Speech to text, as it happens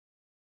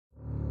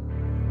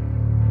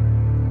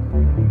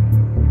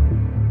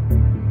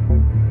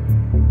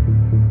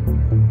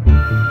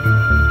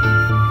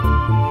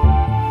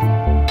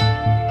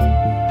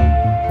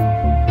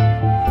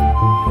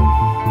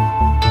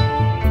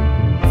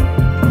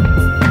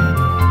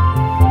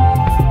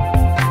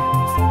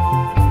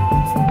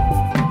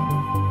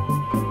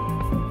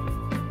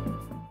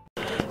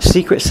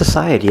Secret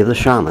Society of the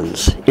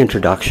Shamans,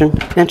 Introduction,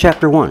 and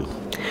Chapter 1.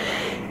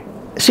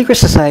 Secret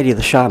Society of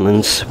the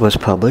Shamans was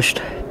published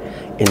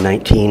in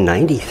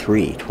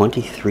 1993,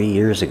 23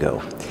 years ago.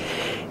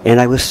 And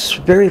I was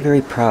very,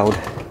 very proud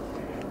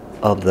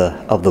of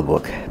the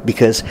book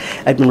because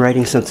I'd been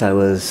writing since I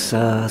was,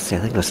 I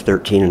think I was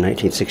 13 in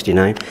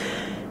 1969.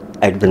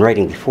 I'd been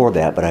writing before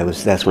that, but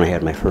that's when I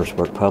had my first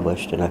work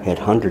published, and I've had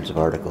hundreds of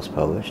articles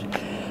published,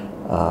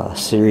 a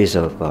series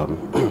of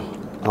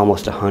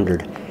almost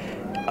 100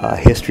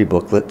 history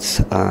booklets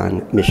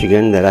on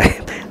Michigan that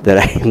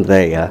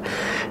I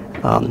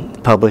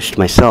published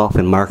myself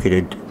and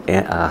marketed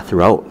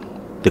throughout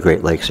the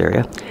Great Lakes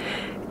area,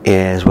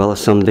 as well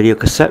as some video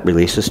cassette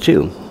releases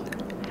too.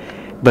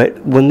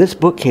 But when this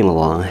book came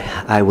along,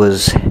 I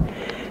was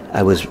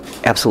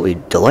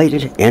absolutely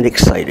delighted and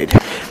excited.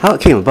 How it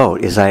came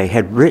about is I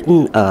had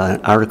written an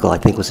article, I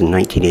think it was in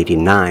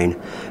 1989,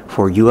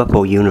 for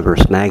UFO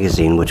Universe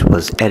magazine, which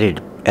was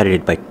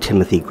edited by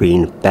Timothy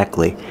Green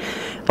Beckley,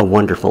 a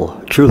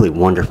wonderful, truly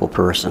wonderful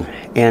person.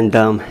 And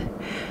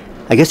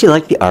I guess he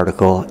liked the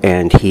article,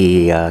 and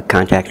he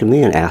contacted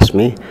me and asked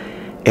me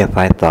if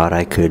I thought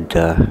I could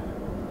to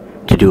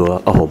do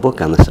a whole book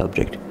on the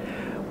subject.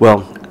 Well,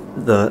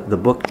 the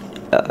book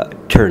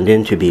turned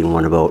into being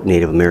one about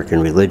Native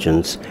American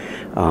religions,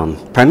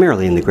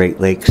 primarily in the Great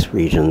Lakes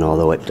region,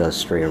 although it does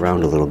stray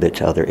around a little bit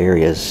to other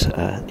areas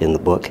in the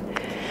book.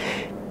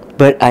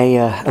 But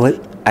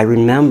I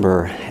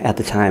remember at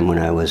the time when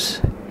I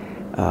was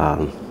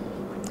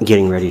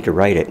getting ready to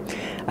write it,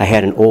 I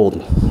had an old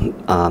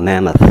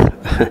mammoth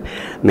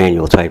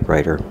manual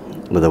typewriter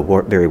with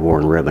a very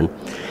worn ribbon,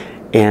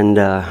 and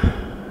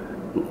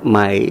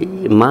my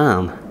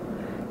mom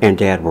and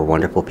Dad were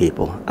wonderful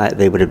people.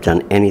 They would have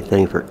done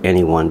anything for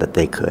anyone that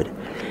they could.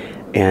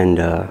 And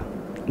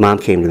Mom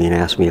came to me and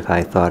asked me if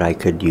I thought I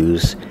could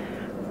use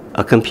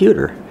a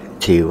computer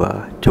to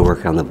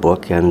work on the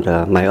book and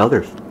my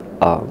other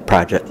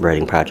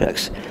writing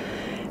projects.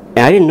 And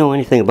I didn't know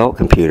anything about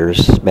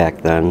computers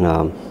back then,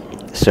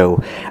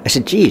 so I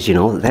said, geez,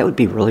 that would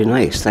be really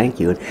nice, thank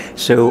you.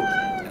 So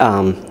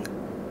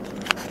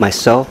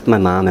myself, my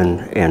mom,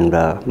 and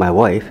my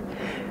wife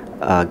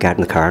got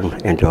in the car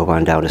and drove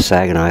on down to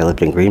Saginaw. I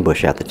lived in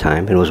Greenbush at the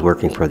time and was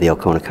working for the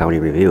Alcona County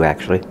Review,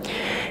 actually.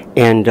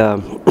 And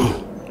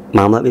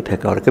Mom let me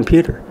pick out a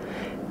computer.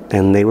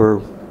 And they were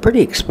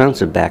pretty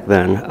expensive back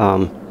then.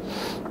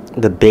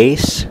 The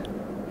base,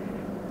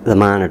 the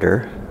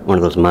monitor, one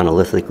of those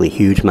monolithically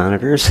huge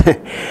monitors,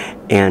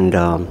 and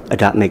a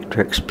dot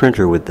matrix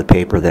printer with the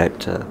paper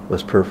that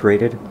was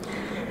perforated,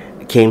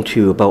 came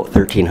to about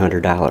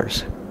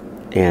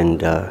 $1,300.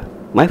 And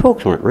my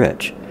folks weren't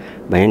rich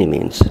by any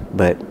means,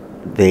 but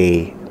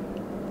they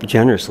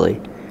generously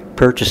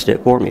purchased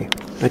it for me.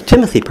 Now,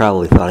 Timothy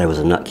probably thought I was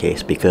a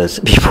nutcase because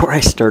before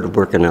I started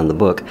working on the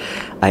book,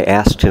 I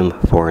asked him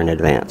for an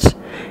advance.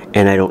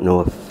 And I don't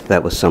know if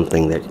that was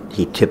something that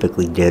he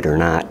typically did or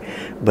not,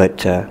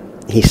 but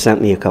he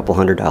sent me a couple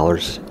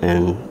 $100,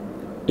 and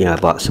I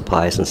bought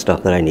supplies and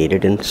stuff that I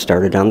needed and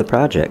started on the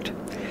project.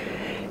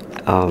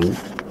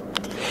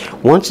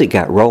 Once it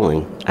got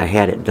rolling, I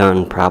had it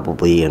done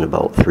probably in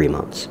about 3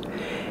 months.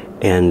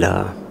 And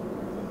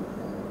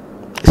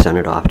sent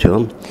it off to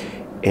him,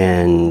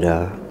 and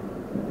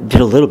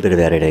did a little bit of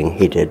editing,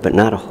 he did, but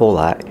not a whole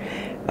lot.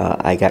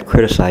 I got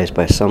criticized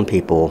by some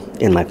people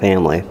in my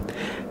family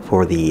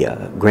for the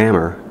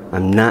grammar.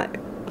 I'm not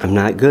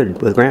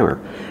good with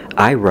grammar.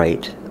 I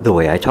write the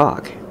way I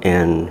talk,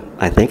 and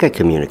I think I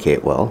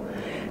communicate well.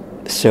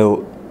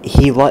 So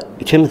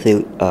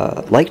Timothy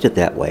liked it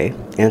that way,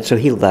 and so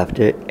he left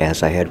it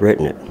as I had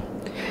written it.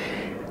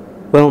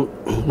 Well,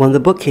 when the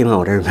book came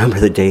out, I remember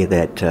the day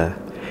that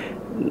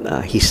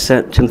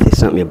Timothy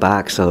sent me a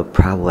box of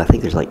probably, I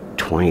think there's like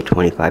 20,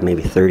 25,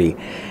 maybe 30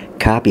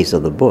 copies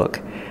of the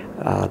book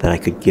that I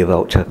could give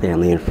out to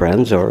family and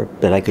friends, or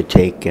that I could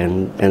take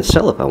and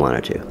sell if I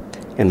wanted to,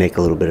 and make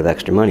a little bit of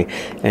extra money.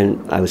 And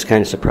I was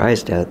kind of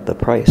surprised at the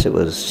price. It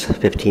was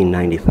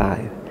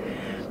 $15.95.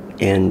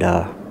 And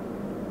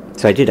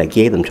so I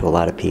gave them to a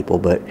lot of people,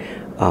 but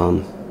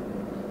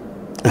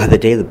the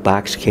day the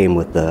box came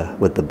with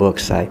the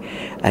books,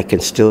 I can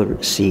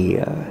still see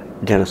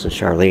Dennis and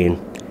Charlene,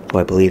 who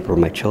I believe were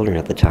my children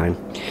at the time.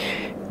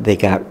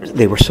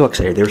 They were so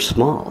excited. They were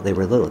small. They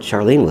were little.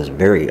 Charlene was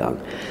very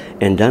young,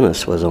 and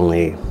Dennis was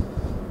only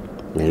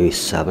maybe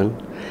 7.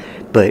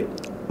 But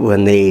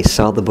when they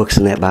saw the books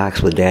in that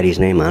box with Daddy's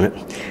name on it,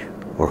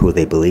 or who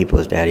they believed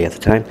was Daddy at the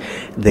time,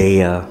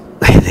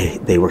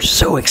 they were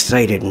so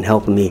excited and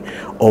helping me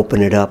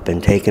open it up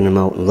and taking them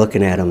out and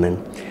looking at them,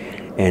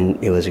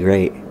 and it was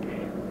great.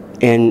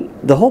 And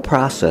the whole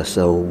process,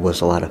 though,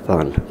 was a lot of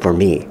fun for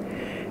me.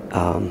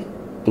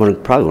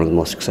 Probably one of the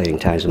most exciting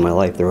times in my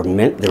life. There were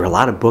a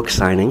lot of book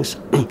signings,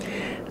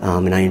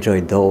 and I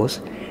enjoyed those.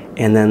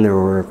 And then there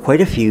were quite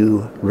a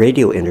few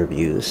radio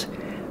interviews,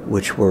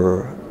 which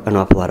were an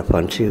awful lot of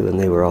fun, too, and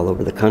they were all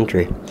over the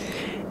country.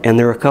 And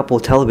there were a couple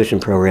of television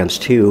programs,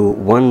 too.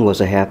 One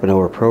was a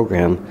half-an-hour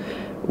program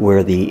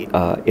where the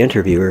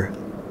interviewer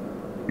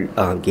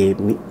gave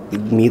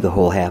me the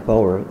whole half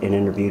hour and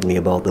interviewed me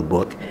about the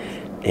book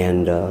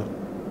and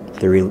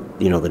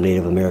the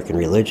Native American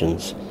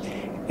religions.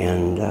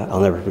 And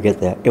I'll never forget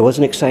that. It was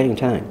an exciting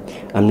time.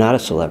 I'm not a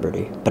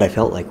celebrity, but I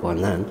felt like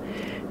one then.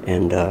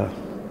 And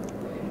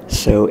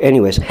so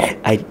anyways,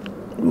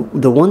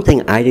 the one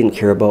thing I didn't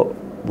care about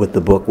with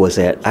the book was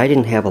that I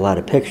didn't have a lot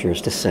of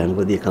pictures to send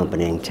with the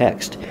accompanying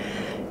text.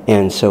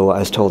 And so I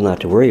was told not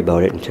to worry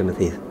about it, and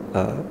Timothy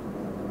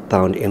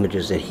found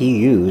images that he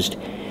used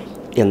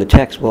in the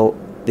text. Well,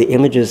 the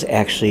images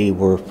actually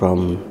were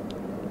from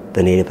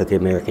the Native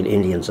American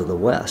Indians of the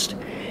West,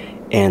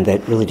 and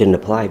that really didn't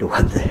apply to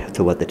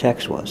what the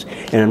text was.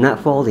 And I'm not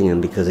faulting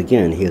him because,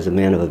 again, he is a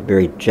man of a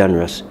very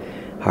generous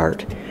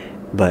heart.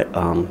 But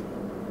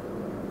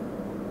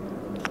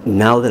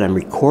now that I'm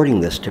recording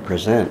this to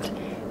present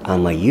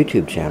on my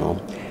YouTube channel,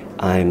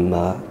 I'm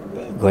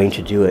going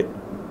to do it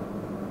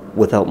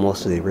without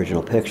most of the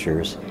original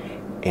pictures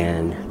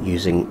and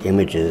using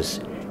images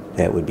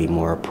that would be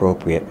more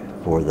appropriate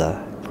for the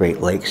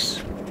Great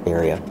Lakes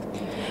area.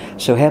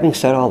 So having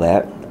said all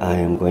that, I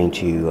am going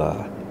to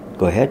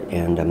go ahead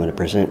and I'm going to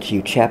present to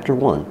you Chapter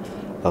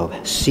 1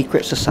 of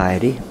Secret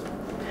Society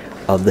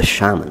of the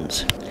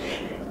Shamans.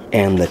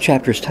 And the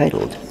chapter is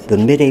titled The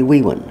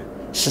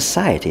Midewiwin,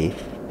 Society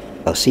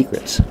of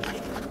Secrets.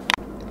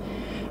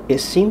 It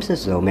seems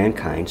as though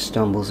mankind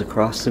stumbles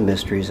across the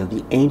mysteries of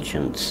the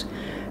ancients,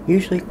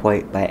 usually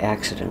quite by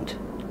accident.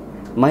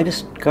 My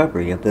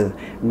discovery of the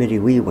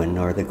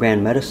Midewiwin, or the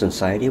Grand Medicine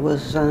Society,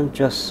 was on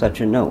just such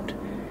a note.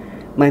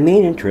 My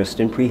main interest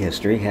in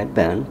prehistory had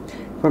been,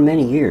 for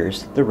many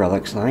years, the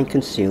relics lying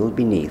concealed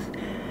beneath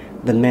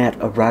the mat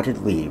of rotted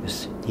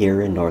leaves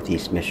here in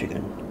northeast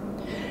Michigan.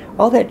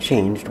 All that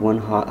changed one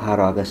hot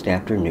August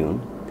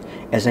afternoon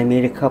as I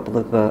made a couple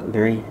of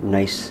very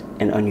nice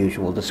and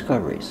unusual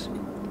discoveries.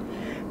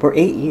 For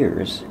 8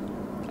 years,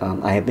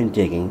 I have been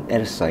digging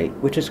at a site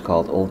which is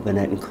called Old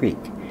Manhattan Creek.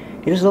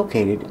 It is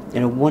located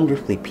in a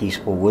wonderfully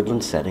peaceful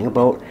woodland setting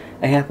about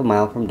a half a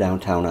mile from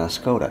downtown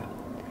Oscoda.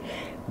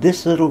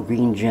 This little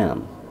green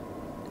gem,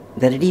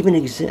 that it even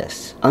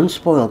exists,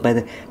 unspoiled by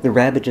the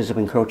ravages of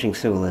encroaching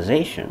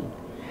civilization,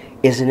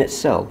 is in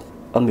itself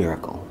a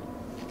miracle.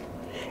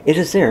 It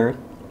is there,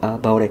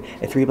 about a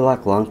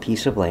 3-block long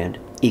piece of land,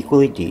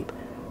 equally deep,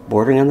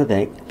 bordering on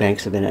the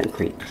banks of Manhattan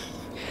Creek.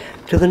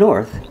 To the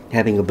north,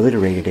 having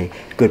obliterated a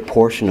good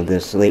portion of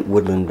this late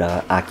woodland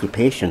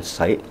occupation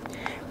site,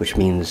 which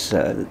means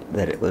that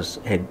it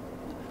had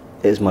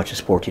as much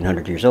as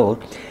 1,400 years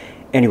old,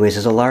 anyways,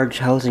 is a large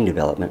housing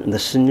development, and the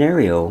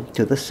scenario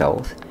to the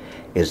south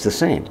is the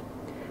same.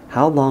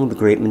 How long the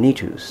great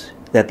Manitous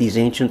that these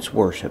ancients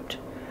worshipped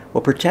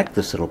will protect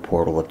this little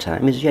portal of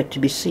time is yet to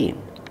be seen.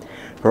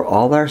 For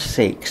all our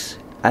sakes,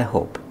 I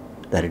hope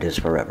that it is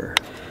forever.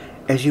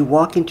 As you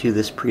walk into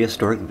this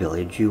prehistoric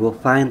village, you will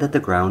find that the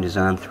ground is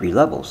on 3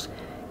 levels,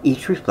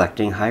 each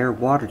reflecting higher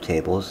water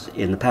tables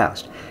in the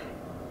past.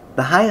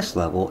 The highest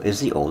level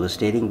is the oldest,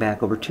 dating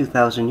back over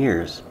 2,000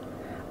 years.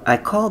 I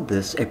called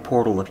this a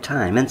portal of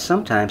time, and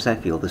sometimes I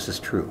feel this is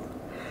true,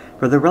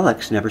 for the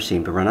relics never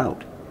seem to run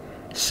out.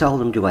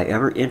 Seldom do I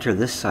ever enter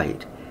this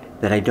site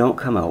that I don't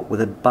come out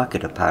with a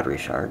bucket of pottery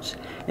shards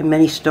and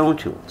many stone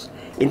tools.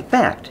 In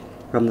fact,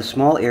 from the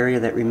small area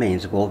that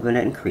remains of Old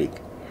Manhattan Creek,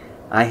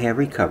 I have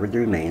recovered the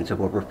remains of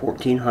over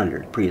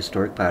 1,400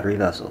 prehistoric pottery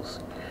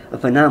vessels, a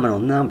phenomenal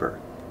number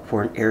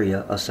for an area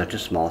of such a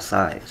small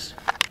size.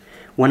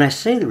 When I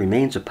say the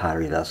remains of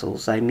pottery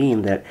vessels, I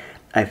mean that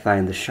I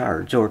find the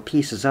shards or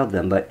pieces of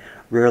them, but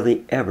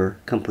rarely ever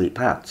complete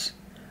pots.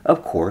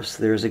 Of course,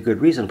 there is a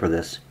good reason for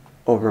this.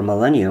 Over a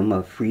millennium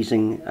of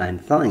freezing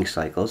and thawing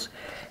cycles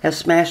have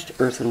smashed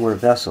earthenware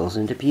vessels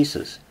into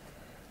pieces.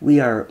 We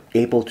are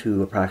able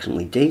to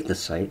approximately date the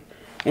site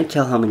and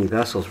tell how many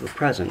vessels were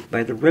present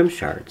by the rim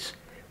shards,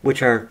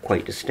 which are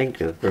quite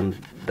distinctive from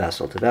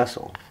vessel to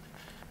vessel.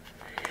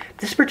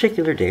 This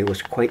particular day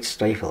was quite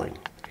stifling.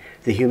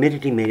 The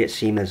humidity made it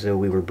seem as though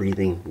we were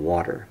breathing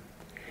water.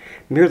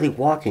 Merely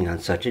walking on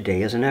such a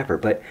day is an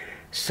effort, but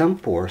some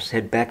force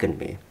had beckoned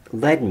me,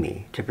 led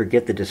me to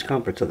forget the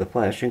discomforts of the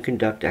flesh and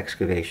conduct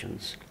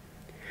excavations.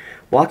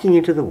 Walking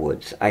into the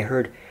woods, I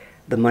heard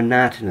the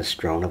monotonous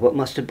drone of what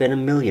must have been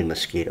 1,000,000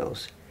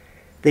 mosquitoes.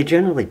 They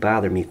generally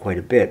bother me quite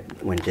a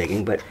bit when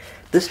digging, but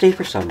this day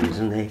for some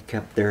reason they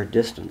kept their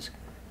distance.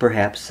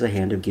 Perhaps the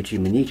hand of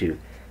Gitchi-manitou,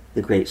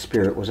 the Great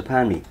Spirit, was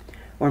upon me,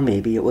 or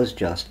maybe it was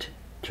just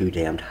too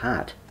damned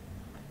hot.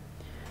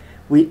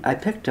 I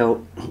picked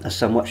out a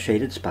somewhat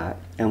shaded spot,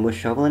 and with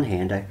shovel in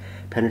hand I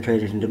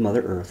penetrated into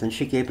Mother Earth, and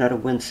she gave not a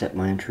wince at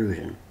my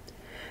intrusion.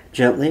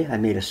 Gently I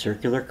made a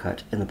circular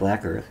cut in the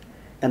black earth,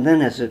 and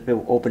then, as if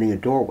opening a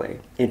doorway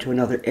into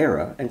another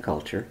era and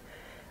culture,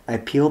 I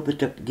peeled the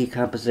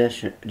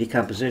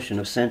decomposition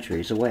of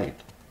centuries away.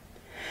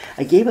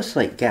 I gave a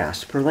slight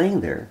gasp, for laying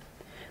there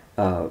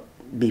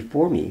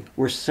before me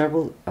were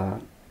several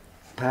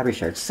pottery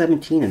shards,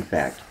 17 in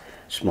fact,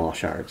 small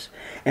shards,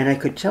 and I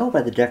could tell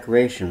by the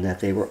decoration that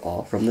they were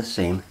all from the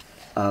same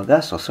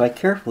vessel. So I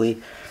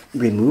carefully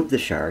removed the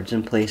shards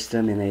and placed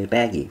them in a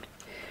baggie.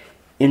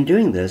 In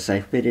doing this, I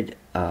fitted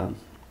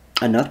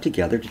enough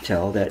together to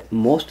tell that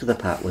most of the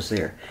pot was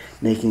there,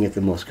 making it the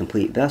most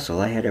complete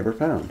vessel I had ever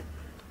found.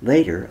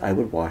 Later, I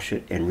would wash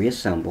it and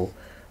reassemble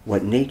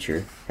what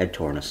nature had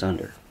torn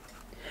asunder.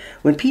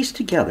 When pieced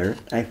together,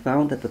 I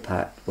found that the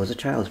pot was a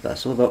child's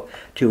vessel, about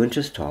 2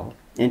 inches tall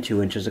and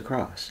 2 inches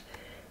across.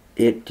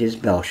 It is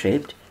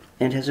bell-shaped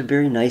and has a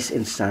very nice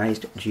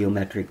incised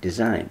geometric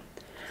design.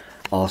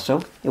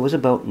 Also, it was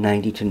about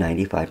 90 to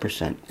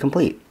 95%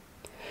 complete.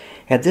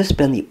 Had this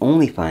been the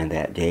only find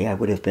that day, I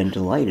would have been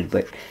delighted,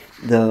 but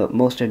the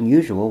most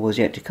unusual was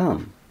yet to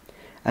come.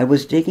 I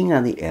was digging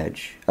on the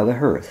edge of a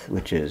hearth,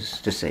 which is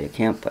to say a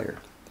campfire.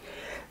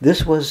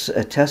 This was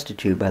attested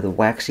to by the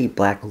waxy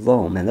black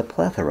loam and the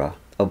plethora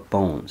of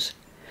bones.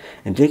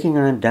 And digging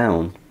on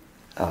down,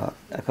 I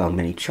found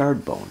many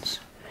charred bones.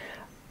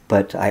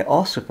 But I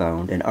also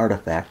found an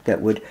artifact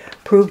that would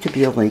prove to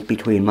be a link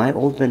between my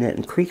old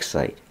Vanetton Creek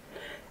site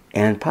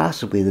and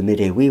possibly the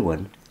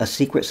Midday-Weewin, a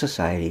secret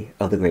society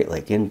of the Great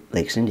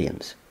Lakes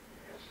Indians.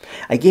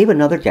 I gave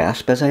another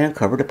gasp as I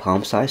uncovered a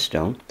palm-sized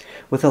stone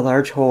with a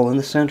large hole in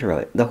the center of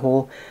it. The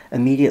hole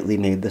immediately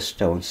made the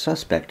stone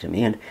suspect to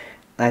me, and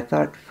I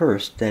thought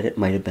first that it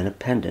might have been a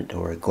pendant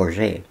or a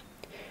gorget.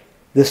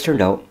 This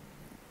turned out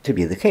to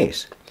be the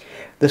case.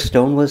 The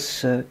stone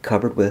was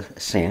covered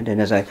with sand, and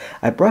as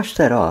I brushed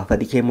that off, I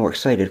became more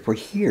excited, for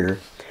here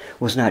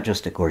was not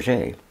just a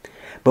gorget,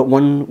 but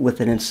one with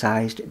an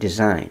incised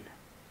design.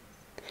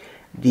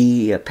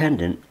 The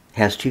pendant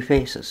has two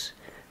faces.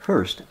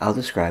 First, I'll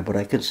describe what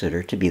I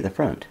consider to be the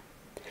front.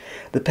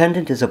 The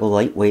pendant is of a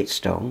lightweight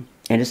stone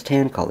and is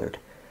tan-colored.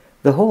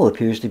 The hole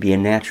appears to be a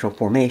natural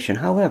formation.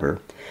 However,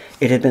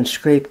 it had been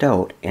scraped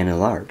out and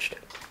enlarged.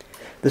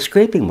 The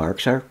scraping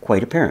marks are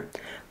quite apparent.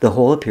 The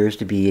hole appears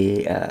to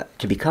be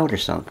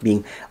countersunk,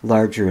 being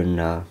larger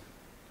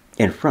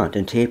in front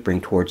and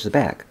tapering towards the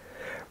back.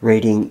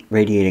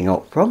 Radiating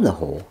out from the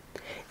hole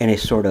in a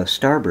sort of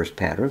starburst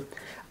pattern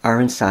are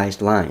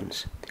incised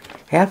lines.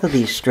 Half of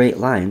these straight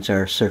lines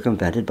are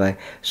circumvented by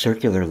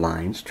circular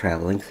lines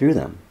traveling through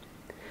them.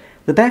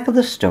 The back of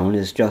the stone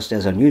is just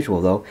as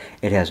unusual, though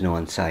it has no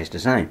incised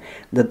design.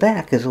 The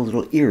back is a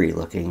little eerie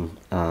looking,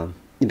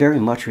 very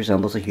much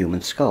resembles a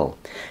human skull.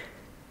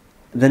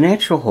 The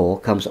natural hole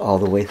comes all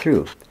the way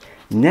through.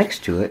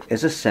 Next to it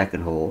is a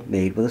second hole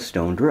made with a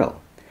stone drill.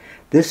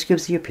 This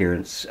gives the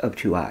appearance of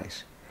two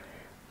eyes.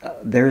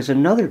 There is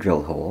another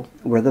drill hole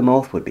where the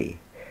mouth would be.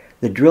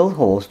 The drilled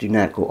holes do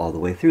not go all the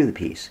way through the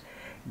piece.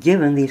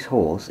 Given these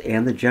holes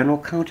and the general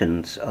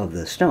countenance of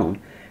the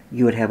stone,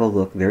 you would have a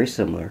look very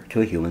similar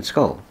to a human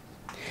skull.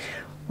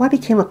 Well, I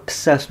became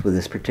obsessed with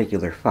this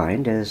particular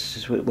find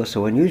as it was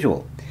so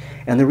unusual.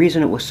 And the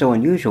reason it was so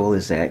unusual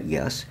is that,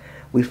 yes,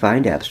 we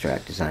find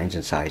abstract designs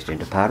incised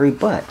into pottery,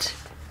 but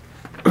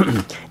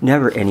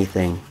never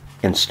anything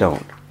in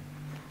stone.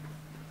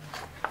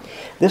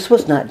 This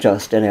was not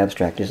just an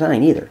abstract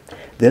design either.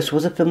 This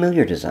was a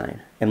familiar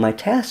design, and my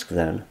task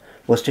then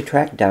was to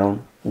track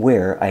down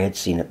where I had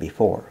seen it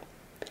before.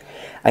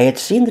 I had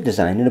seen the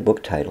design in a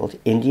book titled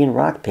Indian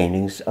Rock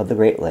Paintings of the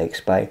Great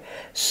Lakes by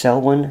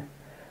Selwyn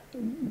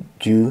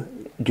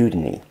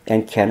Dewdney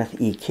and Kenneth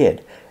E.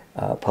 Kidd,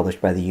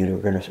 published by the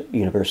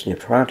University of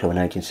Toronto in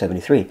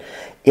 1973.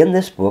 In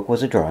this book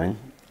was a drawing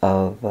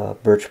of a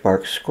birch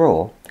bark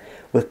scroll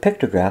with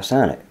pictographs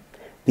on it.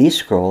 These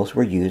scrolls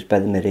were used by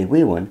the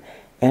Midday-Weewin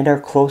and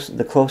are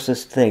the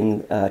closest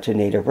thing to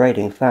native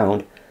writing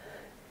found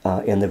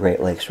in the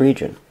Great Lakes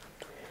region.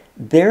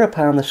 There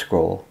upon the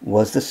scroll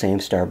was the same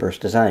starburst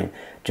design,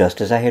 just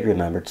as I had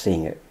remembered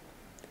seeing it.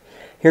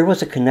 Here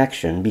was a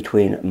connection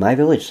between my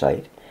village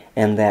site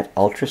and that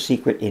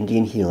ultra-secret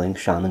Indian healing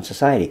shaman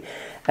society.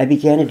 I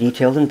began a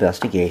detailed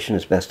investigation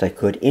as best I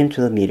could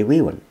into the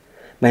Midday-Weewin.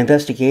 My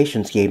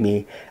investigations gave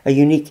me a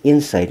unique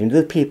insight into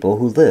the people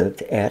who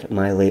lived at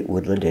my late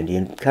woodland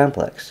Indian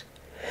complex.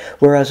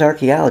 Whereas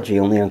archaeology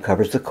only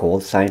uncovers the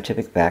cold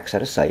scientific facts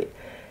at a site,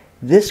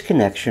 this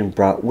connection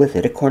brought with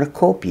it a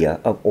cornucopia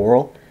of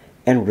oral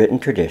and written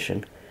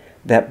tradition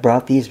that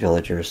brought these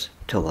villagers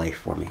to life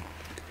for me.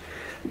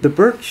 The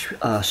birch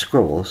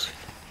scrolls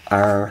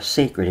are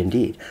sacred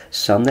indeed.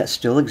 Some that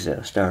still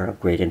exist are of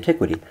great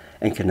antiquity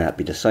and cannot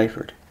be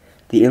deciphered.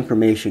 The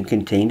information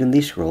contained in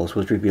these scrolls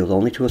was revealed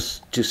only to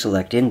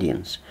select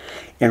Indians,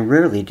 and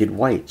rarely did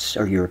whites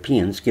or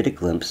Europeans get a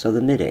glimpse of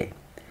the Midday.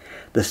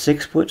 The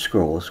 6-foot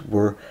scrolls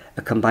were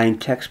a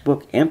combined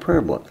textbook and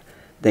prayer book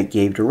that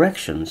gave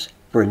directions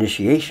for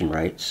initiation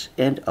rites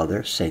and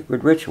other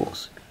sacred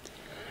rituals.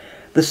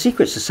 The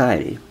secret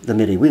society, the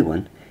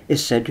Midday-Weewin,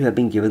 is said to have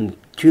been given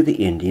to the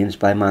Indians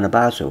by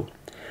Manabazo,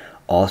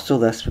 also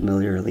less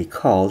familiarly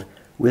called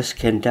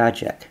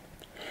Wiskendajek.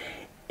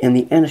 In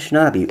the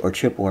Anishinaabe or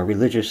Chippewa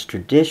religious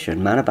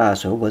tradition,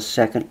 Manabazo was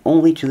second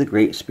only to the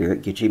great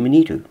spirit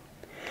Gitchi-manitou.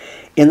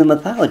 In the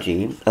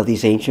mythology of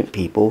these ancient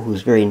people,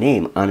 whose very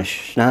name,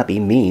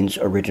 Anishinaabe, means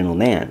original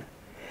man,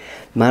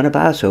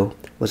 Manabazo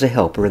was a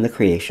helper in the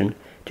creation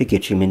to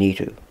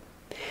Gitchi-manitou.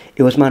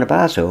 It was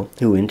Manabazo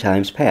who, in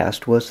times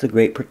past, was the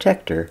great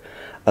protector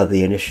of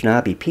the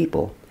Anishinaabe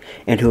people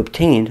and who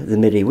obtained the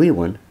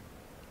Midewiwin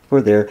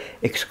for their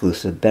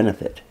exclusive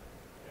benefit.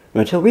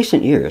 Until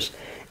recent years,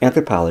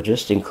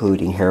 anthropologists,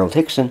 including Harold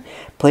Hickson,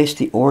 placed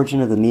the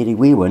origin of the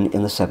Midewiwin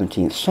in the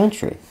 17th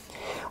century.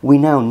 We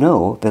now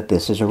know that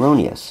this is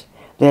erroneous,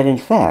 that in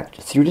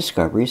fact, through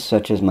discoveries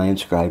such as my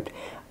inscribed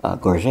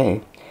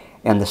gorget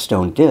and the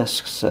stone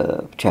discs,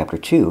 chapter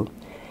 2,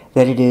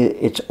 that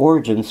its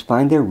origins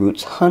find their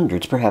roots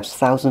hundreds, perhaps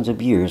thousands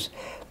of years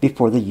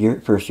before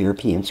the first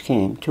Europeans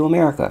came to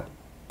America.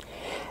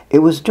 It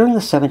was during the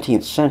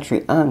 17th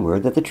century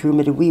onward that the true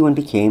Midewiwin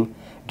became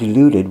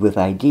diluted with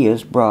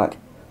ideas brought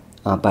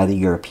by the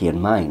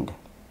European mind.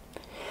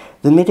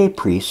 The Mide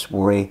priests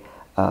wore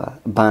a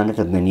bonnet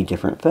of many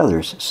different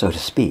feathers, so to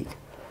speak.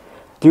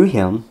 Through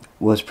him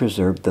was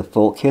preserved the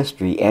folk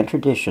history and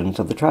traditions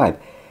of the tribe.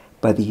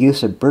 By the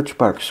use of birch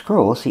bark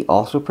scrolls, he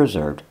also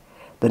preserved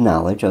the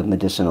knowledge of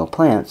medicinal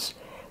plants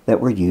that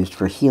were used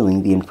for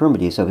healing the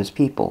infirmities of his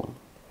people.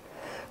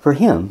 For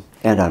him,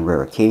 and on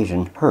rare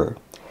occasion her,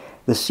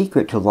 the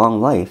secret to long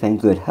life and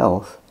good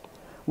health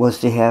was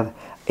to have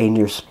a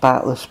near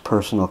spotless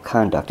personal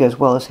conduct, as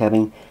well as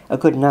having a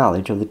good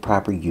knowledge of the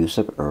proper use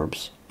of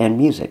herbs and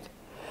music.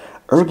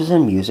 Herbs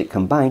and music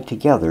combined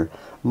together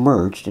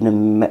merged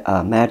in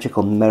a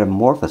magical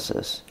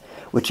metamorphosis,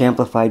 which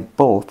amplified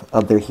both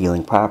of their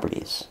healing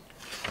properties.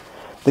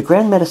 The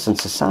Grand Medicine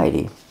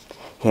Society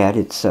had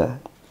its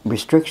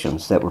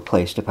restrictions that were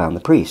placed upon the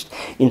priest.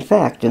 In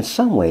fact, in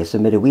some ways, the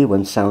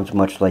Midewiwin sounds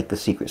much like the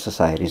secret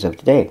societies of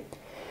today.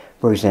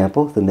 For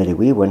example, the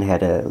Midewiwin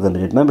had a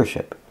limited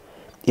membership.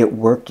 It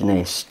worked in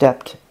a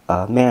stepped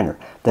manner.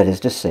 That is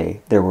to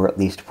say, there were at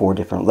least 4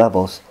 different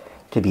levels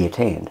to be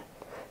attained.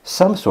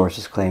 Some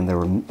sources claim there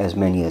were as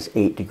many as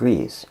 8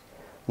 degrees.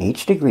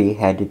 Each degree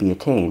had to be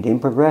attained in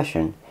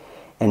progression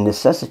and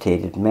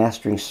necessitated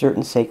mastering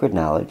certain sacred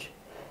knowledge,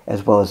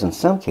 as well as in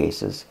some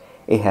cases,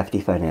 a hefty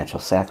financial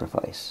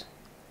sacrifice.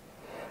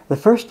 The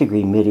first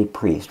degree Mide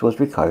priest was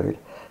required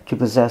to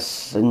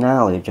possess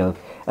knowledge of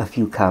a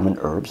few common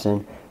herbs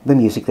and the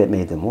music that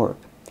made them work.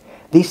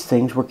 These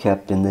things were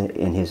kept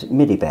in his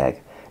Mide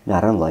bag,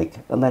 not unlike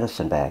a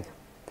medicine bag.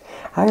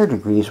 Higher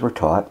degrees were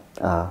taught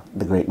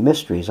the great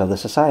mysteries of the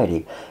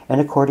society,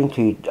 and according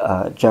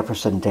to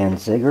Jefferson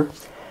Danziger,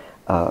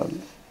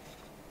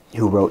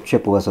 who wrote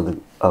Chippewas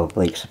of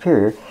Lake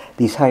Superior,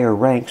 these higher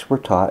ranks were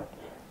taught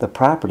the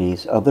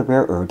properties of the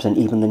rare herbs and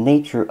even the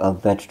nature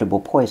of vegetable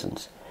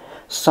poisons.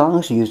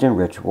 Songs used in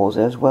rituals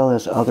as well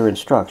as other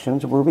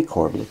instructions were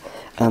recorded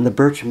on the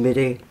birch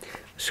Mide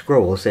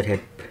scrolls that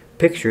had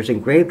pictures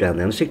engraved on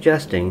them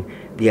suggesting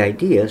the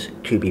ideas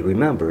to be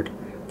remembered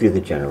through the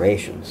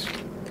generations.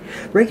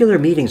 Regular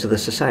meetings of the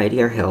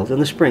society are held in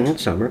the spring and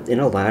summer in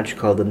a lodge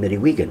called the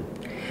Midewigan.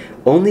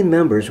 Only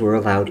members were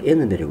allowed in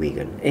the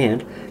Midewigan,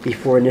 and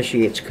before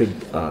initiates could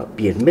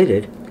be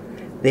admitted,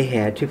 they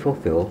had to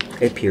fulfill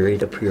a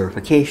period of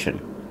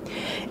purification.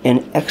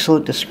 An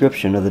excellent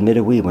description of the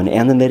Midewiwin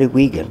and the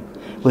Midewigan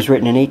was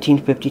written in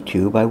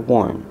 1852 by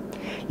Warren.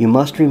 You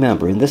must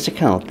remember in this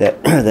account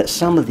that, that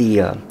some of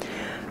the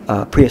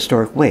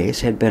prehistoric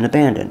ways had been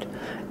abandoned.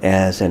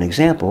 As an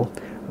example,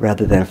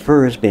 rather than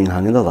furs being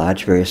hung in the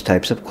lodge, various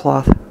types of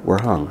cloth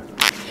were hung.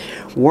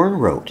 Warren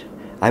wrote,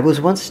 "I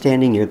was once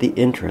standing near the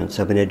entrance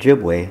of an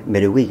Ojibwe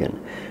Midewigan,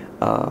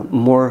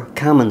 more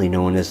commonly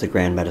known as the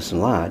Grand Medicine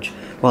Lodge,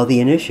 while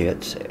the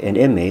initiates and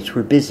inmates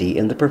were busy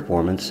in the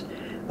performance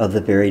of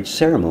the varied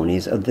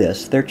ceremonies of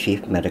this, their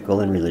chief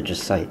medical and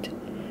religious site.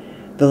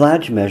 The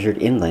lodge measured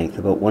in length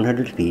about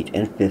 100 feet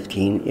and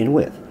 15 in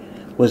width,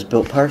 was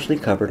built partially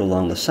covered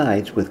along the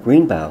sides with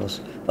green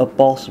boughs of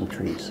balsam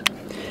trees.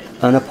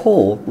 On a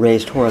pole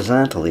raised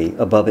horizontally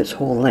above its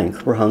whole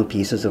length were hung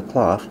pieces of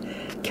cloth,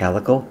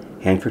 calico,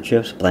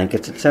 handkerchiefs,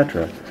 blankets,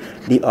 etc.,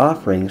 the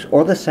offerings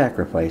or the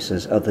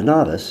sacrifices of the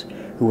novice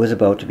who was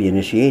about to be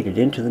initiated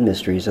into the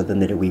mysteries of the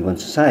Midewiwin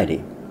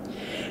Society.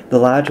 The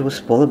lodge was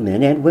full of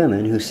men and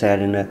women who sat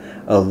in a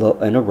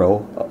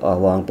row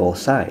along both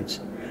sides.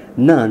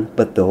 None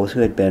but those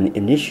who had been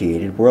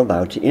initiated were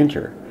allowed to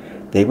enter.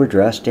 They were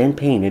dressed and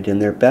painted in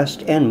their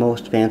best and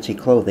most fancy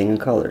clothing and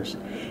colors,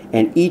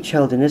 and each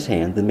held in his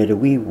hand the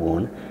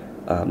Midewiwin,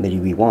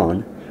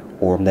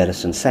 or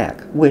medicine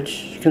sack,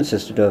 which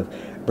consisted of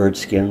bird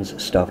skins,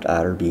 stuffed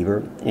otter,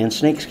 beaver, and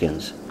snake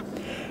skins.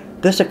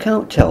 This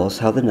account tells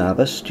how the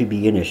novice to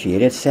be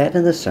initiated sat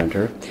in the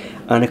center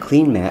on a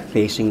clean mat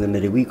facing the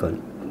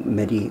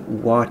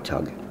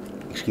Midewiwatug,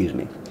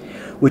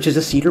 which is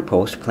a cedar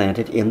post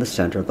planted in the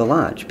center of the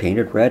lodge,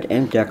 painted red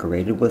and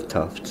decorated with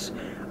tufts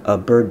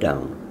of bird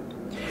down.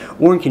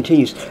 Warren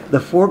continues, the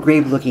 4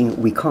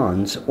 grave-looking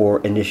wicons, or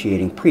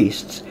initiating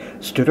priests,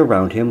 stood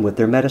around him with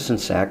their medicine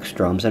sacks,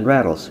 drums, and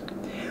rattles.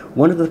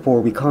 One of the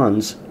 4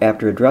 wicons,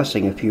 after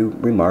addressing a few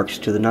remarks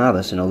to the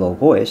novice in a low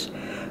voice,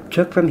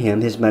 took from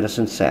him his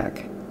medicine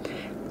sack,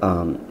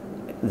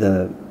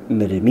 the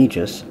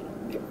Midimigus,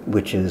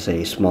 which is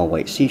a small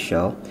white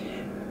seashell,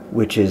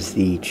 which is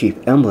the chief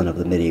emblem of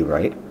the Medu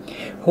rite.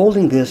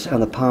 Holding this on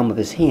the palm of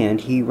his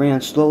hand, he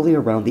ran slowly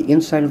around the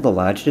inside of the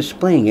lodge,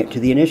 displaying it to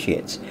the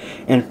initiates,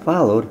 and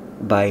followed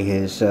by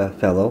his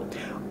fellow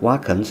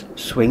Wakans,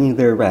 swinging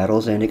their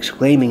rattles and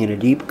exclaiming in a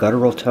deep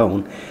guttural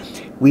tone,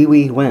 "Wee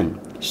wee wen,"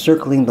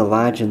 circling the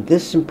lodge in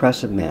this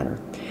impressive manner.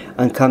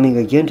 On coming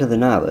again to the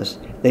novice,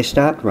 they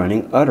stopped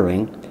running,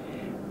 uttering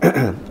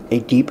a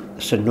deep,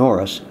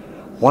 sonorous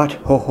 "Wat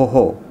ho ho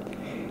ho."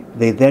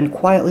 They then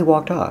quietly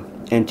walked off,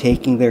 and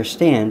taking their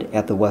stand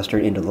at the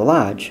western end of the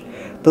lodge,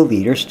 the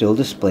leader, still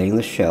displaying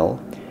the shell,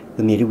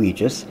 the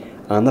Meduegis,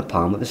 on the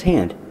palm of his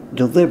hand,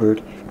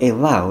 delivered a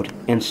loud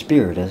and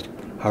spirited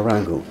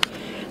harangu.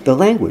 The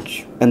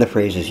language and the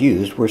phrases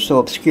used were so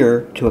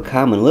obscure to a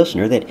common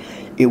listener that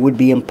it would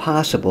be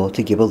impossible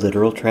to give a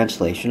literal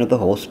translation of the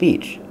whole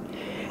speech.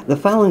 The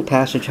following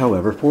passage,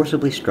 however,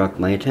 forcibly struck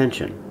my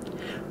attention.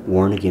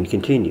 Warren again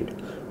continued.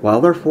 While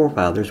their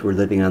forefathers were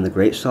living on the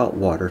great salt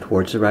water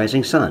towards the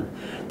rising sun,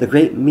 the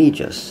great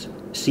Megis,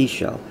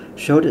 seashell,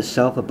 showed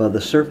itself above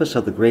the surface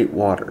of the great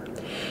water,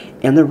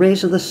 and the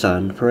rays of the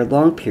sun for a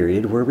long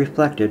period were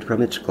reflected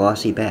from its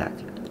glossy back.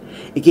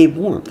 It gave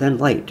warmth and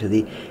light to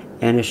the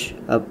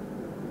Anishinabug,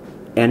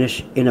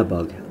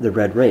 the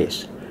red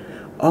race.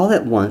 All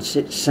at once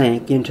it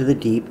sank into the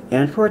deep,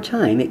 and for a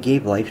time it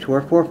gave life to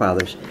our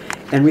forefathers,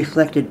 and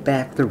reflected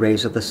back the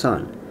rays of the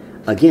sun.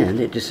 Again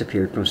it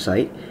disappeared from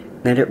sight,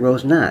 and it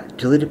rose not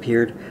till it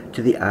appeared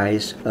to the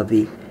eyes of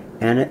the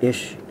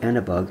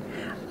Anishinabug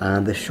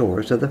on the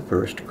shores of the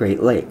first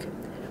great lake.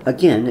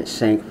 Again it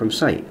sank from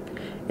sight,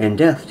 and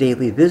death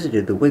daily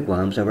visited the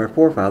wigwams of our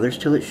forefathers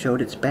till it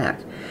showed its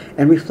back,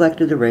 and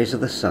reflected the rays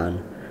of the sun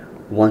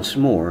once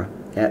more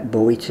at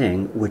Bowie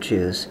Ting, which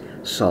is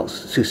Sault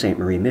Ste.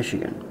 Marie,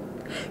 Michigan.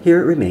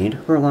 Here it remained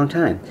for a long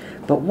time,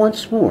 but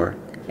once more,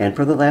 and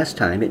for the last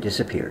time, it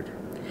disappeared.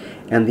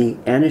 And the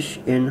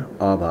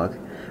Anishinabug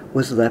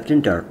was left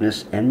in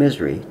darkness and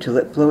misery till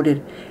it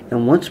floated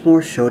and once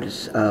more showed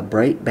its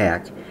bright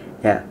back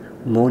at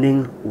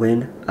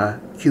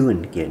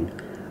Moning-Win-A-Kuingin,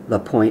 La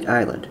Point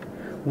Island,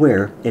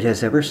 where it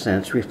has ever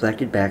since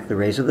reflected back the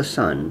rays of the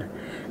sun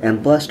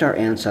and blessed our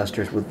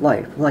ancestors with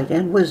life, light,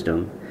 and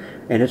wisdom,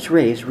 and its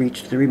rays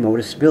reached the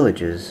remotest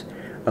villages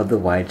of the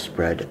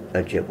widespread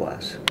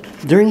Ojibwas.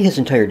 During his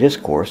entire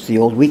discourse, the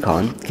old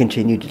Wiccan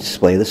continued to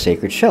display the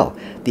sacred shell,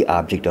 the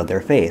object of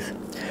their faith.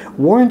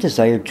 Warren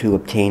desired to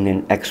obtain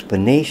an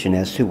explanation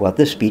as to what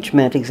the speech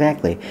meant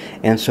exactly,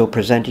 and so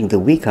presenting the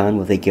Wiccan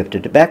with a gift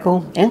of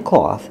tobacco and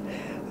cloth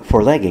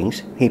for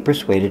leggings, he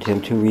persuaded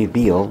him to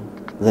reveal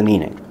the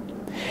meaning.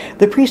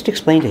 The priest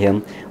explained to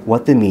him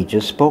what the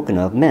Megis spoken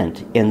of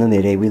meant in the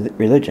Medu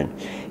religion.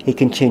 He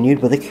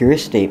continued with a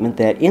curious statement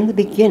that in the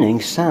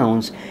beginning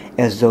sounds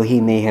as though he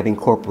may have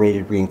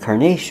incorporated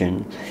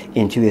reincarnation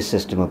into his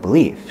system of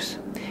beliefs.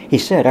 He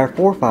said, "Our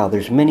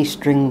forefathers, many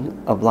string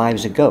of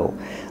lives ago,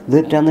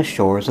 lived on the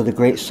shores of the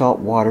great salt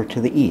water to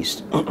the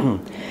east."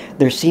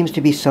 There seems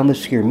to be some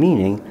obscure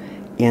meaning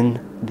in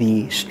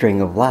the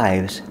string of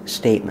lives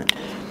statement.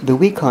 The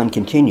Wiccan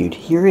continued,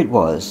 "Here it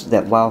was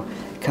that while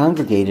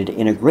congregated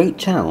in a great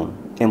town,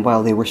 and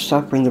while they were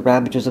suffering the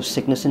ravages of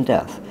sickness and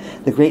death,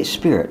 the Great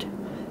Spirit,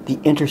 the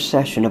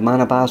intercession of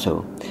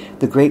Manabazo,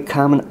 the great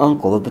common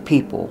uncle of the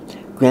people,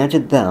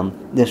 granted them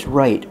this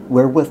right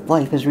wherewith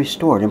life is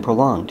restored and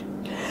prolonged.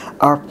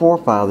 Our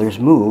forefathers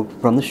moved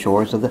from the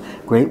shores of the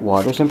great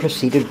waters and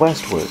proceeded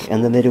westward,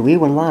 and the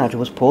Meduewan Lodge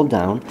was pulled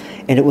down,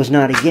 and it was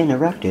not again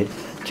erected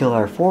till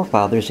our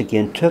forefathers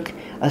again took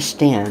a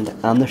stand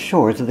on the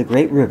shores of the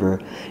great river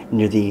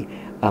near the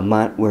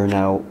where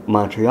now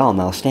Montreal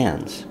now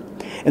stands.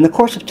 In the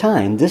course of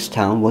time, this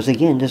town was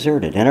again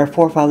deserted, and our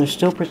forefathers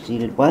still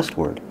proceeded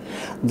westward,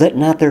 lit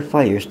not their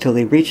fires till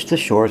they reached the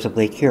shores of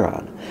Lake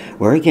Huron,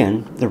 where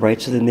again the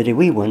rites of the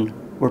Meduewan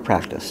were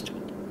practiced.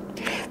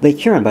 Lake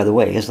Huron, by the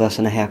way, is less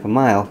than a half a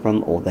mile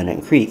from Old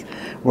Bennett Creek,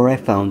 where I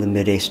found the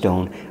Midday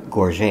Stone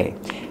Gorget.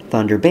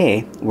 Thunder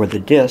Bay, where the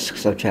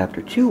discs of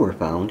Chapter 2 were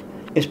found,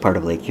 is part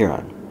of Lake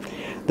Huron.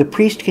 The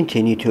priest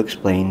continued to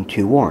explain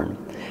to Warren.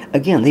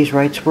 Again, these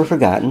rites were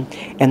forgotten,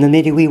 and the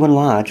Meduewan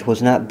Lodge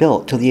was not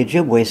built till the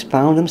Ojibways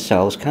found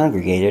themselves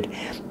congregated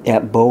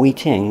at Bowie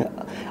Ting,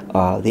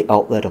 the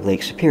outlet of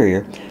Lake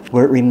Superior,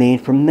 where it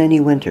remained for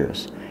many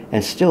winters,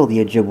 and still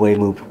the Ojibwe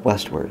moved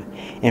westward.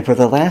 And for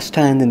the last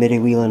time the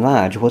Meduewan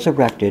Lodge was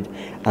erected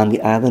on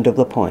the island of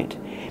La Point,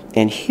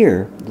 and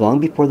here, long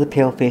before the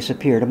paleface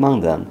appeared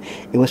among them,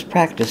 it was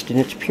practiced in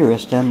its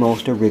purest and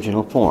most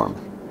original form.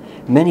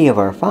 Many of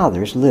our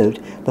fathers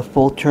lived the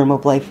full term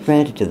of life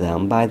granted to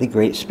them by the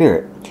Great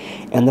Spirit,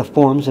 and the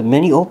forms of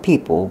many old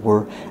people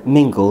were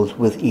mingled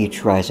with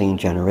each rising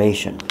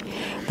generation.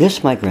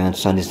 This, my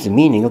grandson, is the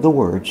meaning of the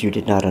words you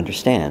did not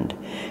understand.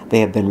 They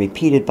have been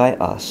repeated by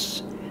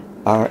us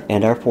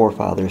and our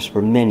forefathers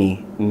for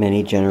many,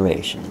 many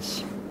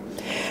generations.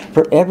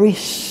 For every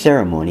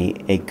ceremony,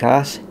 a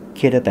gas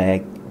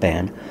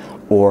kitaban,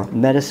 or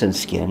medicine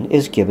skin,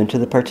 is given to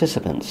the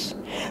participants.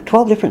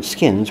 12 different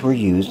skins were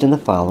used in the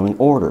following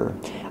order: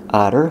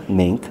 otter,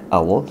 mink,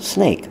 owl,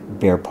 snake,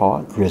 bear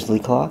paw, grizzly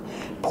claw,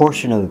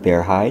 portion of a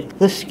bear hide,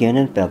 the skin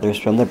and feathers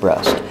from the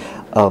breast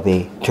of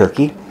a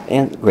turkey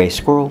and gray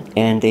squirrel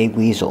and a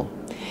weasel.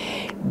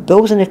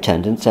 Those in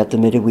attendance at the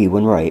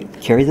Middeweewan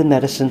rite carry the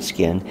medicine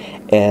skin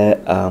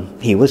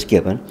he was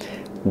given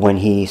when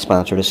he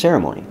sponsored a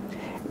ceremony.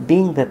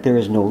 Being that there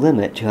is no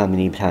limit to how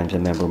many times a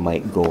member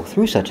might go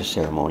through such a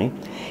ceremony,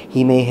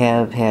 he may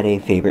have had a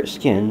favorite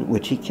skin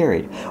which he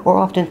carried, or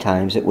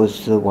oftentimes it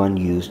was the one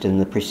used in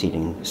the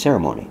preceding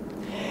ceremony.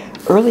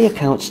 Early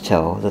accounts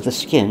tell that the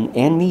skin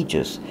and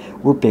meges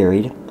were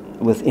buried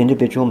with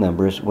individual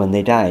members when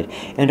they died,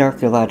 and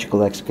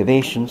archaeological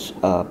excavations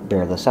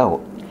bear this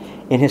out.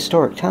 In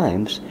historic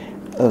times,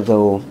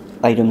 though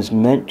items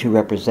meant to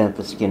represent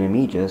the skin and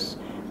meges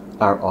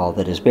are all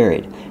that is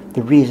buried.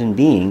 The reason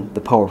being,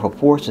 the powerful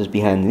forces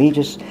behind the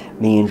meges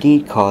may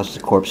indeed cause the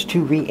corpse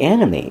to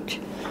reanimate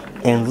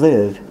and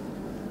live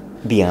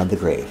beyond the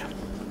grave.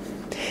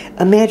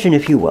 Imagine,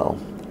 if you will,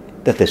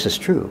 that this is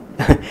true.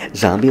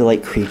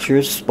 Zombie-like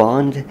creatures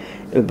spawned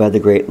by the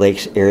Great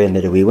Lakes Area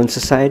Middeweewan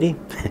Society.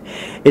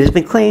 It has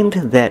been claimed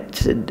that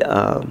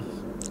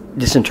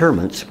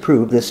disinterments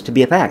prove this to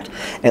be a fact,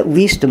 at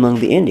least among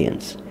the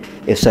Indians.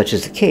 If such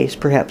is the case,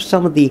 perhaps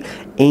some of the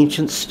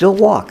ancients still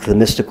walk the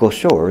mystical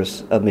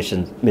shores of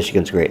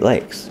Michigan's Great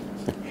Lakes.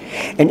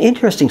 An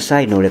interesting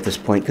side note at this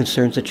point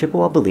concerns the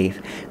Chippewa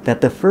belief that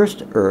the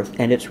first earth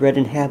and its red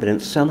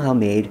inhabitants somehow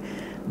made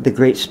the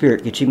Great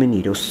Spirit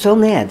Gitchi-manitou so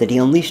mad that he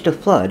unleashed a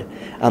flood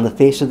on the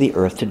face of the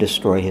earth to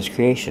destroy his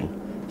creation.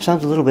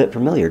 Sounds a little bit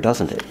familiar,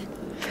 doesn't it?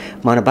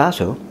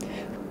 Manabasso,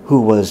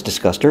 who was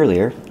discussed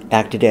earlier,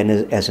 acted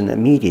as an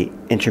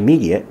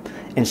intermediate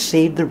and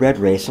saved the red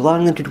race,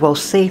 allowing them to dwell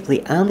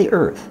safely on the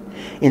earth.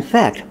 In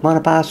fact,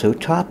 Manabasso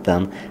taught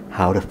them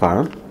how to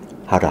farm,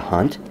 how to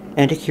hunt,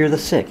 and to cure the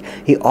sick.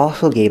 He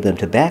also gave them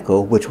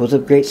tobacco, which was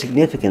of great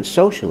significance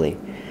socially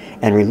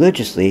and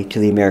religiously to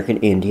the American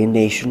Indian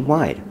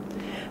nationwide.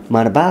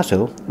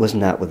 Manabasso was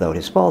not without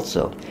his faults,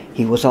 though.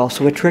 He was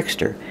also a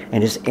trickster,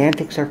 and his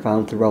antics are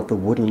found throughout the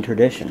woodland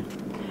tradition.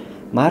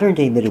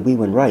 Modern-day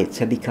Middeweewan rites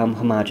have become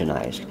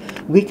homogenized,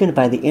 weakened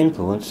by the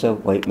influence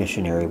of white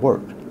missionary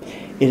work.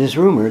 It is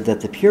rumored that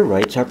the pure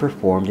rites are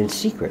performed in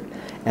secret,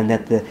 and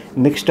that the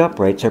mixed-up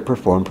rites are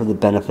performed for the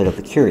benefit of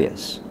the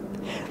curious.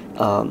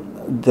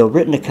 The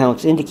written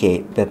accounts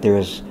indicate that there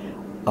is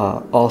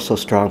also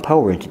strong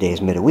power in today's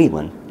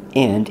Middeweewan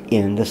and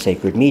in the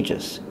sacred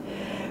Meges.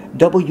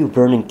 W.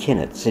 Vernon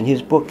Kinnetz, in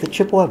his book The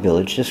Chippewa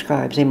Village,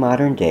 describes a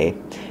modern-day,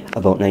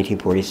 about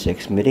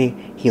 1946, Midday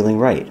healing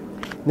rite.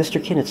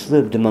 Mr. Kinnetz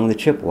lived among the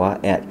Chippewa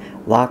at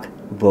Lac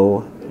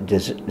Beau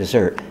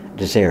Desert,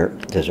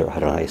 how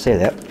do I say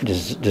that?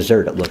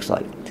 Desert, it looks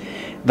like.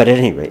 But at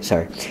any rate,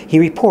 he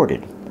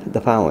reported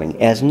the following: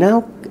 As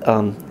now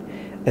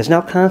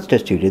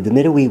constituted, the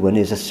Middeweewan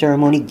is a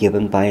ceremony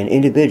given by an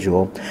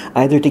individual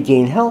either to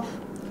gain health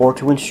or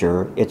to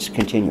ensure its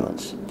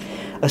continuance.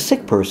 A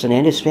sick person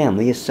and his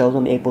family is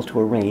seldom able to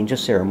arrange a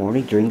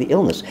ceremony during the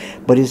illness,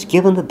 but is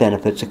given the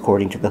benefits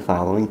according to the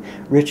following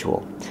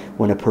ritual.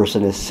 When a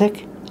person is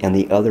sick and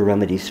the other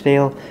remedies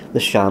fail, the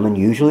shaman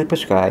usually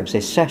prescribes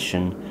a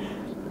session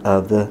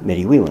of the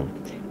Middeweewan.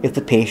 If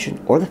the patient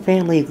or the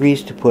family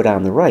agrees to put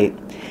on the rite,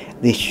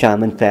 the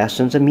shaman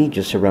fastens a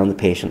meges around the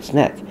patient's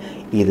neck,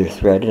 either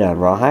threaded on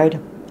rawhide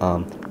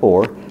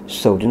or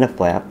sewed in a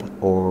flap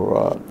or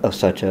of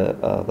such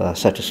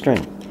a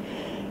string.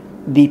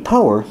 The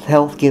power,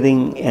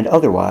 health-giving and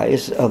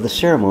otherwise, of the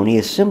ceremony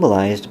is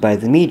symbolized by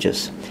the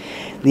meges.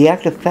 The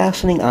act of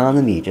fastening on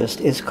the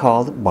meges is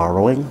called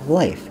borrowing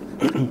life.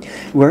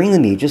 Wearing the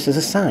meges is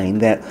a sign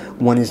that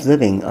one is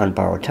living on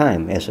borrowed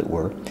time, as it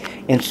were,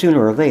 and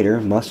sooner or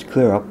later must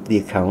clear up the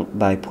account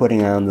by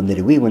putting on the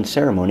Middeweewan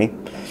ceremony.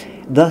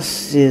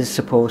 Thus is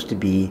supposed to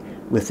be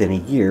within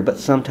a year, but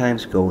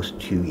sometimes goes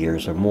 2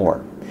 years or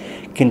more.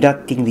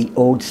 Conducting the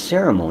ode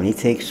ceremony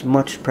takes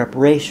much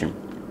preparation.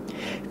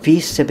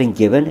 Feasts have been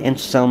given, and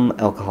some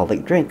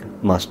alcoholic drink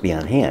must be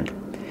on hand.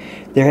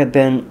 There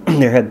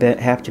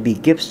have to be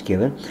gifts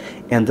given,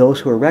 and those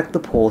who erect the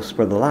poles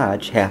for the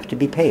lodge have to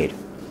be paid.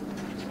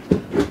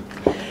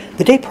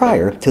 The day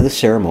prior to the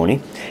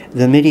ceremony,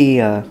 the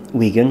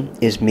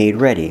Middeweewan is made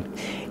ready.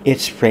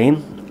 Its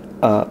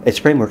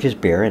framework is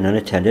bare and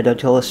unattended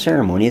until a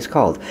ceremony is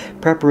called.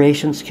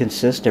 Preparations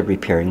consist of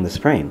repairing this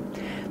frame.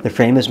 The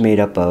frame is made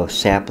up of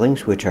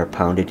saplings which are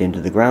pounded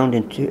into the ground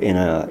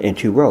in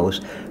two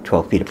rows,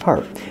 12 feet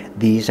apart.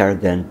 These are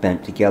then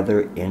bent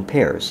together in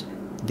pairs.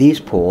 These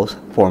poles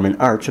form an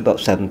arch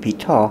about 7 feet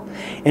tall,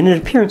 and in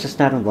appearance it's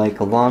not unlike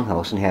a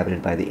longhouse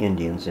inhabited by the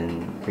Indians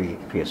in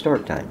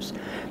prehistoric times.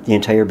 The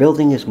entire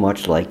building is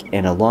much like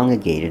an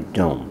elongated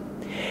dome.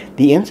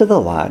 The ends of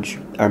the lodge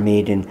are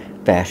made in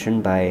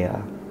fashion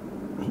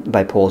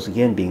by poles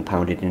again being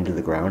pounded into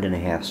the ground in a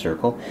half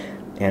circle,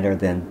 and are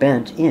then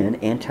bent in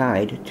and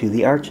tied to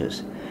the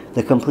arches.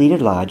 The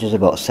completed lodge is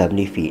about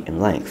 70 feet in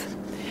length.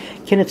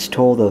 Kinnetz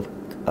told of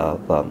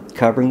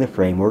covering the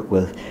framework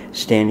with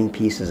standing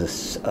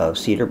pieces of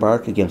cedar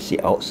bark against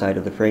the outside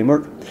of the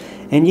framework,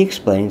 and he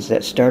explains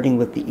that starting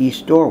with the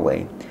east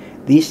doorway,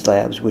 these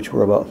slabs, which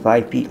were about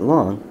 5 feet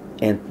long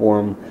and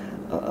from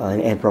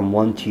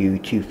 1 to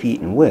 2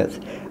 feet in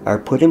width are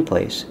put in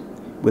place,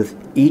 with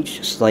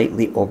each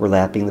slightly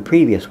overlapping the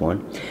previous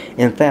one,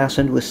 and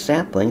fastened with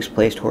saplings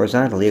placed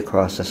horizontally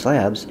across the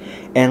slabs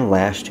and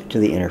lashed to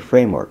the inner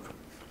framework.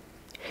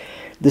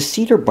 The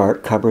cedar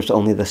bark covers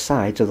only the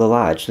sides of the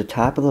lodge. The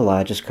top of the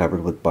lodge is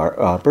covered with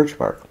birch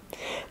bark.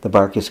 The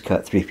bark is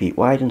cut 3 feet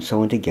wide and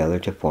sewn together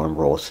to form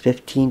rolls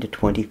 15 to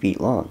 20 feet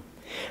long.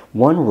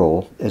 One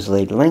roll is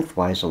laid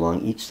lengthwise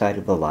along each side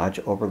of the lodge,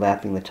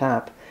 overlapping the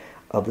top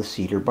of the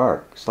cedar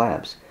bark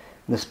slabs.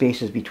 The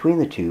spaces between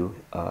the two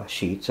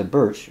sheets of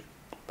birch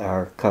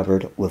are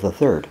covered with a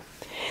third.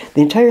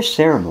 The entire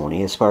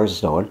ceremony, as far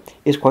as known,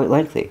 is quite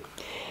lengthy.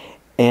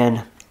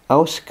 An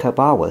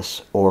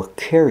Auskabawis, or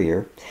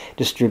carrier,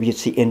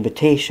 distributes the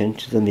invitation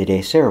to the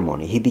midday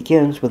ceremony. He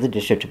begins with a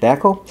dish of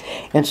tobacco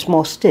and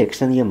small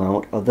sticks in the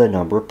amount of the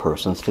number of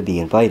persons to be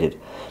invited.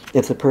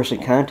 If the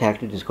person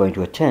contacted is going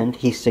to attend,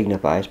 he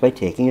signifies by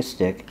taking a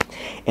stick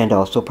and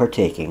also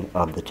partaking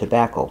of the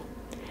tobacco.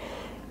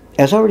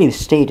 As already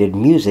stated,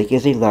 music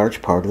is a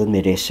large part of the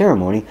midday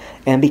ceremony,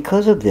 and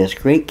because of this,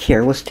 great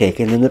care was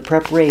taken in the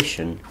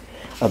preparation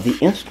of the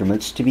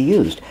instruments to be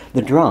used.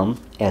 The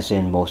drum, as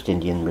in most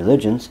Indian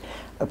religions,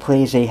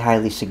 plays a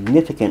highly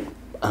significant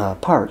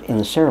part in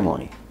the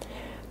ceremony.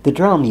 The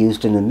drum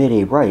used in the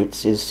midday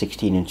rites is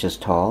 16 inches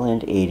tall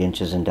and 8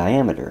 inches in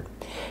diameter.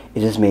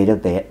 It is made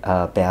of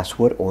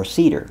basswood or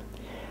cedar.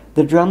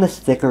 The drum is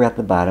thicker at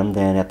the bottom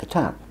than at the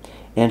top,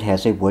 and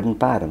has a wooden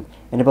bottom,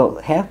 and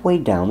about halfway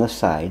down the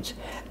sides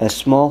a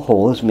small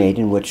hole is made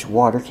in which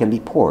water can be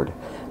poured.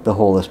 The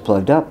hole is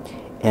plugged up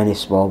and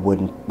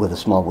with a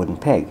small wooden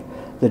peg.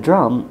 The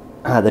drum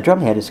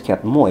head is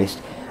kept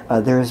moist.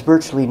 There is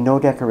virtually no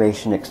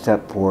decoration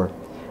except for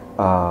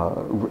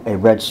a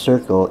red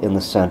circle in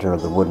the center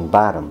of the wooden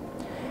bottom.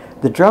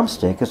 The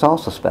drumstick is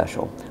also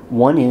special.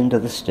 One end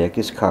of the stick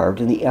is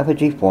carved in the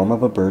effigy form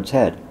of a bird's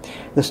head.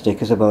 The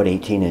stick is about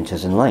 18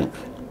 inches in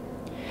length.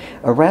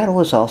 A rattle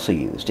is also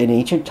used. In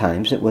ancient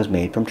times it was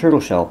made from turtle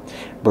shell,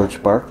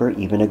 birch bark, or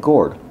even a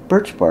gourd.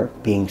 Birch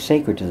bark, being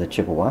sacred to the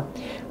Chippewa,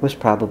 was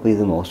probably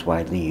the most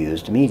widely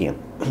used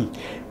medium.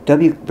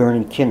 W.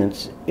 Vernon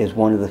Kinnitz is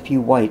one of the few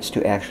whites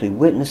to actually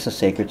witness the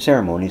sacred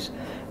ceremonies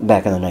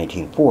back in the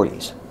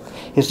 1940s.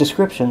 His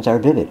descriptions are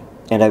vivid,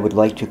 and I would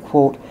like to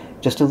quote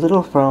just a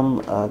little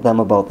from them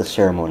about the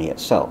ceremony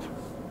itself.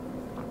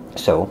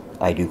 So,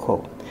 I do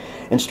quote.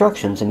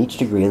 Instructions in each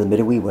degree of the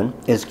Midewiwin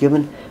is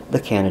given the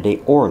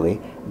candidate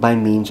orally by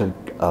means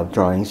of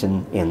drawings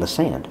in the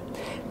sand.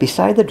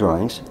 Beside the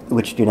drawings,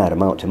 which do not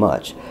amount to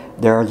much,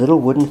 there are little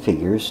wooden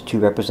figures to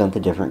represent the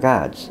different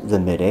gods, the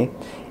Mide,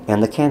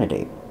 and the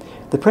candidate.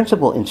 The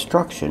principal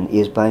instruction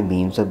is by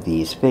means of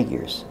these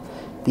figures.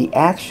 The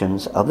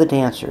actions of the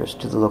dancers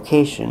to the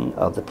location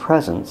of the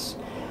presence,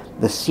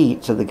 the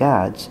seats of the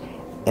gods,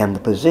 and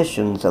the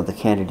positions of the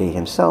candidate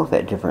himself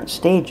at different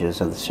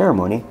stages of the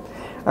ceremony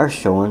are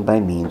shown by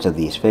means of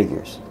these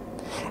figures.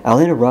 I'll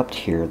interrupt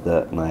here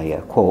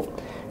my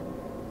quote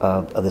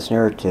of this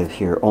narrative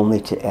here only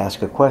to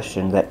ask a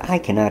question that I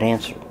cannot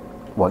answer.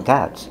 What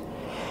gods?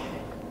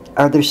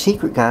 Are there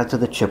secret gods of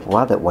the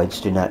Chippewa that whites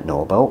do not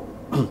know about?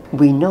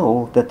 We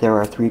know that there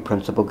are 3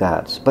 principal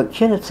gods, but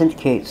Kinnitz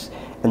indicates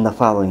in the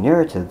following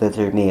narrative that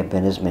there may have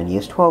been as many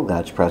as 12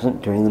 gods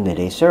present during the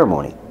midday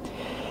ceremony.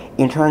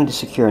 In trying to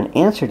secure an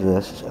answer to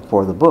this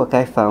for the book,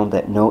 I found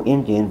that no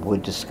Indian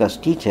would discuss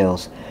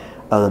details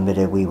of the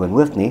Midewiwin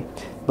with me,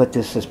 but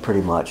this is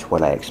pretty much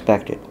what I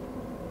expected.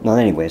 Now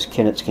anyways,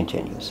 Kinnitz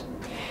continues.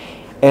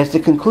 At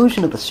the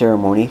conclusion of the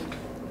ceremony,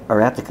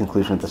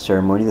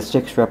 the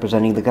sticks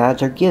representing the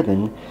gods are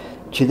given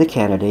to the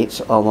candidates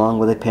along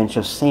with a pinch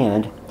of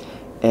sand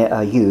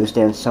used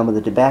and some of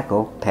the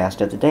tobacco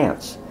passed at the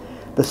dance.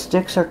 The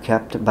sticks are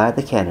kept by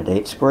the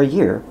candidates for a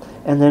year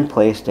and then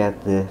placed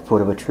at the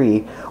foot of a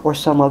tree or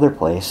some other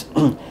place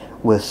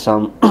with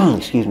some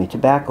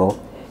tobacco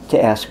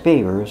to ask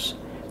favors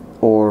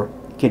or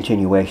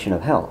continuation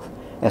of health.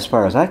 As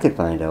far as I could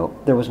find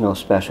out, there was no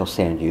special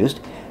sand used,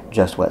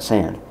 just wet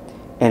sand,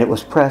 and it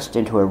was pressed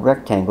into a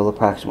rectangle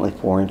approximately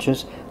 4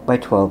 inches by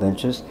 12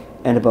 inches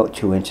and about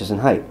 2 inches in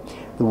height.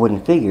 The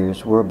wooden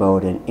figures were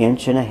about 1.5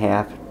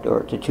 inches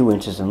or to 2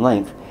 inches in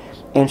length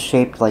and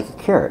shaped like a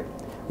carrot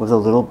with a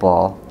little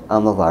ball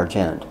on the large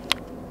end.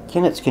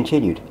 Kinnitz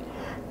continued,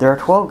 there are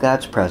 12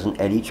 gods present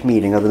at each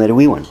meeting of the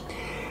Midewiwin.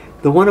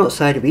 The one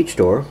outside of each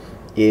door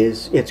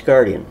is its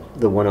guardian.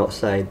 The one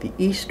outside the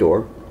east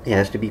door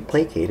has to be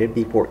placated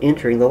before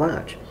entering the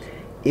lodge.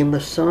 In the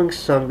song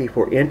sung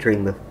before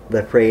entering,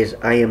 the phrase,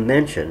 I am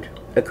mentioned,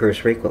 occurs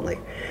frequently.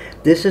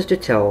 This is to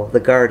tell the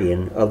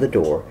guardian of the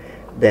door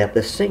that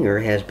the singer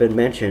has been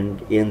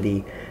mentioned in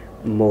the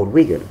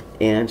Modwigan,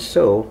 and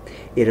so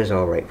it is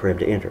all right for him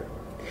to enter.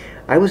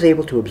 I was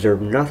able to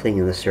observe nothing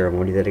in the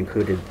ceremony that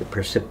included the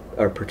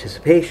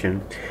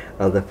participation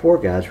of the 4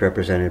 gods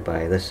represented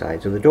by the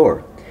sides of the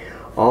door.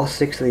 All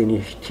 6 of the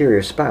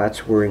interior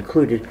spots were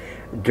included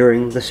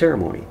during the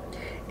ceremony.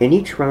 In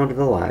each round of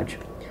the lodge,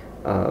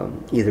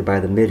 either by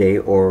the Mide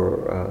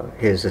or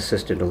his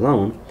assistant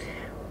alone,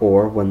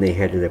 or when they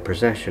headed a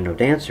procession of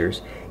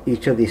dancers,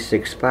 each of these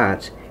 6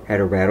 spots had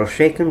a rattle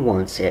shaken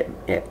once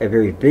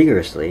very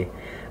vigorously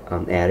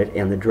at it,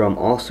 and the drum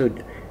also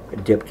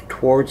dipped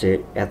towards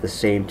it at the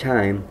same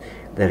time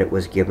that it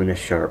was given a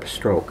sharp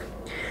stroke.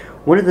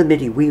 Of the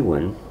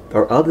Midiwiwin,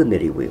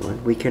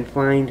 we can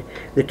find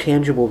the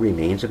tangible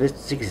remains of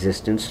its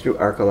existence through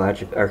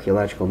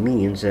archaeological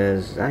means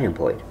as I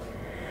employed.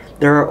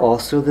 There are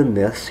also the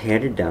myths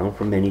handed down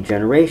from many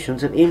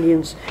generations of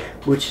Indians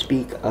which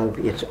speak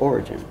of its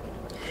origin.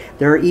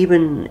 There are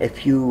even a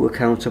few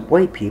accounts of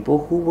white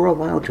people who were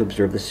allowed to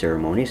observe the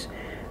ceremonies.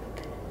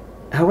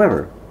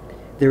 However,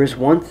 there is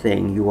one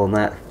thing you will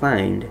not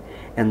find,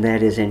 and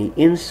that is any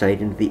insight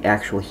into the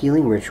actual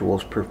healing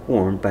rituals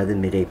performed by the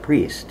Midday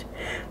priest.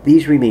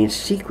 These remain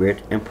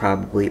secret and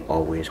probably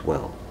always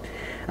will.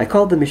 I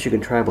called the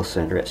Michigan Tribal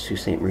Center at Sault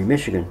Ste. Marie,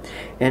 Michigan,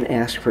 and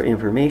asked for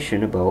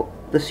information about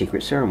the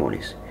secret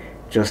ceremonies.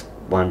 Just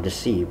wanted to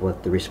see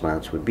what the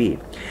response would be.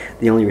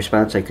 The only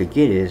response I could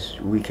get is,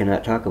 "We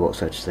cannot talk about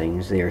such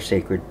things. They are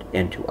sacred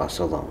and to us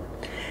alone."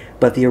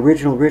 But the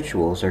original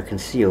rituals are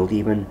concealed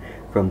even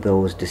from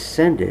those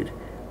descended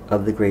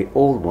of the great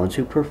old ones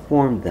who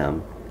performed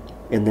them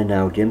in the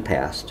now dim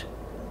past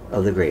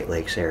of the Great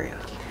Lakes area.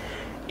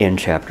 In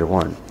Chapter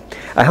 1.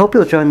 I hope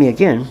you'll join me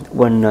again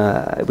when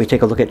we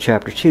take a look at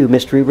Chapter 2,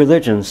 Mystery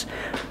Religions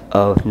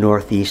of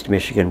Northeast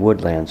Michigan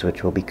Woodlands,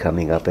 which will be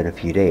coming up in a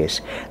few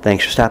days.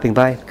 Thanks for stopping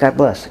by. God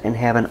bless, and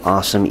have an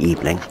awesome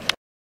evening.